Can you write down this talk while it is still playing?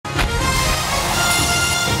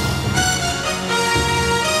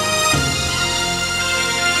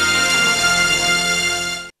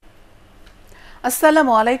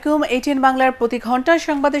আসসালামু আলাইকুম। ATN বাংলার প্রতি ঘন্টার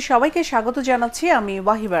সংবাদে সবাইকে স্বাগত জানাচ্ছি আমি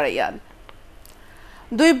ওয়াহিবা রাইয়ান।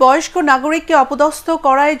 দুই বয়স্ক নাগরিককে অপদস্থ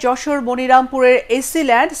করায় যশোর মনিরামপুরের এসি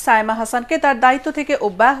ল্যান্ড সাইমা হাসানকে তার দায়িত্ব থেকে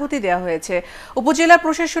অব্যাহতি দেওয়া হয়েছে। উপজেলা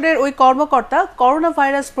প্রশাসনের ওই কর্মকর্তা করোনা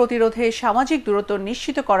ভাইরাস প্রতিরোধে সামাজিক দূরত্ব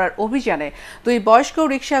নিশ্চিত করার অভিযানে দুই বয়স্ক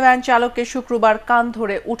রিকশা ভ্যান চালককে শুক্রবার কান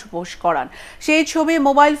ধরে উঠবোস করান। সেই ছবি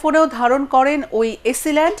মোবাইল ফোনেও ধারণ করেন ওই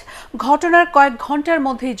এসি ল্যান্ড। ঘটনার কয়েক ঘন্টার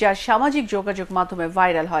মধ্যেই যা সামাজিক যোগাযোগ মাধ্যমে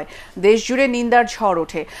ভাইরাল হয়, দেশ জুড়ে নিন্দার ঝড়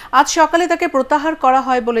ওঠে। আজ সকালে তাকে প্রত্যাহার করা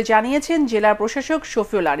হয় বলে জানিয়েছেন জেলা প্রশাসক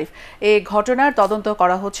শফিউল আরিফ। এই ঘটনার তদন্ত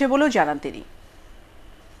করা হচ্ছে বলেও জানান তিনি।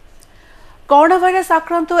 করোনা ভাইরাস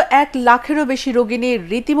আক্রান্ত 1 লাখেরও বেশি রোগী নিয়ে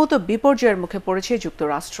রীতিমতো বিপর্যয়ের মুখে পড়েছে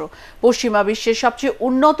যুক্তরাষ্ট্র। পশ্চিমা বিশ্বের সবচেয়ে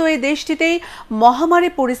উন্নত এই দেশটিতেই মহামারী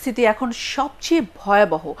পরিস্থিতি এখন সবচেয়ে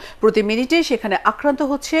ভয়াবহ। প্রতি মিনিটে সেখানে আক্রান্ত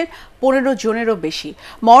হচ্ছে 15 জনেরও বেশি।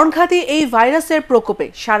 মরণঘাতী এই ভাইরাসের প্রকোপে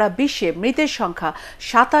সারা বিশ্বে মৃতের সংখ্যা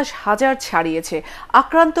 27,000 ছাড়িয়েছে।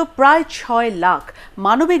 আক্রান্ত প্রায় 6 লাখ।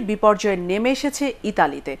 মানবিক বিপর্যয় নেমে এসেছে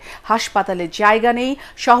ইতালিতে। হাসপাতালে জায়গা নেই,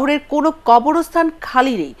 শহরের কোনো কবরস্থান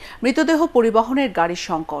খালি নেই। মৃতদেহ পরিবহনের গাড়ির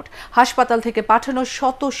সংকট। হাসপাতাল থেকে পাঠানো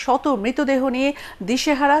শত শত মৃতদেহ নিয়ে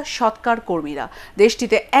দিশেহারা সৎকার কর্মীরা।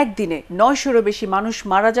 দেশটিতে একদিনে 900-এরও বেশি মানুষ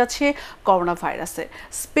মারা যাচ্ছে করোনা ভাইরাসে।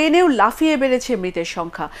 স্পেনেও লাফিয়ে বেড়েছে মৃতের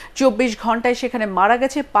সংখ্যা। 24 ঘন্টায় সেখানে মারা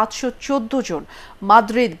গেছে 514 জন।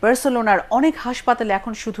 মাদ্রিদ, বার্সেলোনার অনেক হাসপাতালে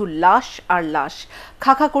এখন শুধু লাশ আর লাশ।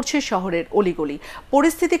 খাখা করছে শহরের অলিগলি।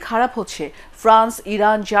 পরিস্থিতি খারাপ হচ্ছে ফ্রান্স,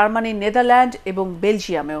 ইরান, জার্মানি, নেদারল্যান্ড এবং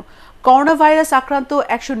বেলজিয়ামেও। করোনা ভাইরাস আক্রান্ত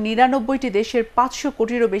 199টি দেশের 500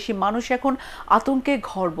 কোটিরও বেশি মানুষ এখন আতঙ্কে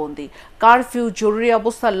ঘরবন্দি। কারফিউ, জরুরি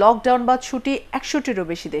অবস্থা, লকডাউন বা ছুটি 100টিরও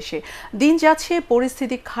বেশি দেশে। দিন যাচ্ছে,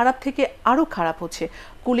 পরিস্থিতি খারাপ থেকে আরও খারাপ হচ্ছে।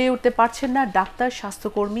 কুলিয়ে উঠতে পারছেন না ডাক্তার,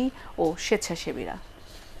 স্বাস্থ্যকর্মী ও স্বেচ্ছাসেবীরা।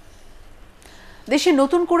 দেশে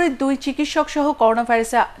নতুন করে 2 চিকিৎসক সহ করোনা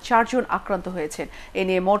ভাইরাসে 4 জন আক্রান্ত হয়েছেন। এ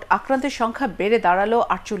নিয়ে মোট আক্রান্তের সংখ্যা বেড়ে দাঁড়ালো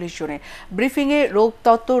 48 জনে। ব্রিফিংয়ে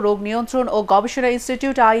রোগতত্ত্ব, রোগ নিয়ন্ত্রণ ও গবেষণা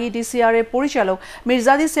ইনস্টিটিউট IEDCR এর পরিচালক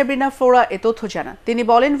মির্জাদি সেব্রিনা ফ্লোরা এ তথ্য জানান। তিনি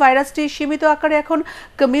বলেন, ভাইরাসটি সীমিত আকারে এখন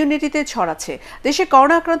কমিউনিটিতে ছড়াচ্ছে। দেশে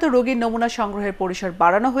করোনা আক্রান্ত রোগীর নমুনা সংগ্রহের পরিসর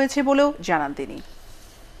বাড়ানো হয়েছে বলেও জানান তিনি।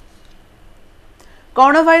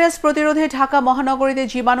 করোনা ভাইরাস প্রতিরোধে ঢাকা মহানগরীতে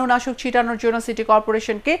জীবাণুনাশক ছিটানোর জন্য সিটি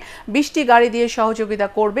কর্পোরেশনকে 20টি গাড়ি দিয়ে সহযোগিতা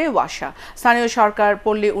করবে ওয়াসা। স্থানীয় সরকার,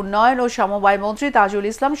 পল্লী উন্নয়ন ও সমবায় মন্ত্রী তাজুল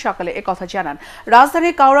ইসলাম সকালে একথা জানান।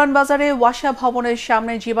 রাজধানীর কাউরান বাজারে ওয়াসা ভবনের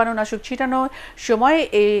সামনে জীবাণুনাশক ছিটানোর সময়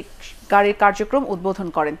এই গাড়ির কার্যক্রম উদ্বোধন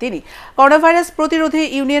করেন তিনি। করোনা ভাইরাস প্রতিরোধে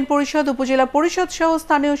ইউনিয়ন পরিষদ, উপজেলা পরিষদ সহ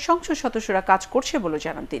স্থানীয় সংসদ সদস্যরা কাজ করছে বলে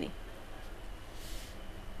জানান তিনি।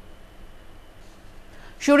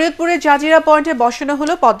 শরীয়তপুরের জাজিরা পয়েন্টে বসানো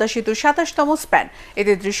হলো পদ্মা সেতুর 27তম স্প্যান।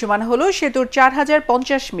 এতে দৃশ্যমান হলো সেতুর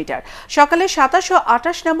 4050 মিটার। সকালে 27 ও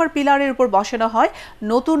 28 নম্বর পিলারের উপর বসানো হয়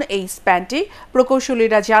নতুন এই স্প্যানটি।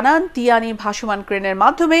 প্রকৌশলীরা জানান, তিয়ানি ভাসমান ক্রেনের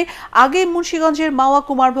মাধ্যমে আগে মুন্সিগঞ্জের মাওয়া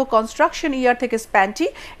কুমারভোগ কনস্ট্রাকশন ইয়ার থেকে স্প্যানটি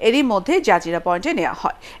এরই মধ্যে জাজিরা পয়েন্টে নেওয়া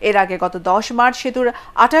হয়। এর আগে গত 10 মার্চ সেতুর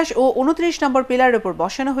 28 ও 29 নম্বর পিলারের উপর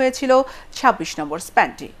বসানো হয়েছিল 26 নম্বর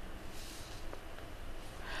স্প্যানটি।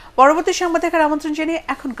 পরবর্তী সংবাদ দেখার আমন্ত্রণ জানিয়ে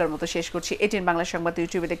এখনকার মতো শেষ করছি। ATN বাংলা সংবাদ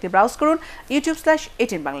ইউটিউবে দেখতে ব্রাউজ করুন,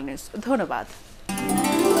 youtube/ATN Bangla News। ধন্যবাদ।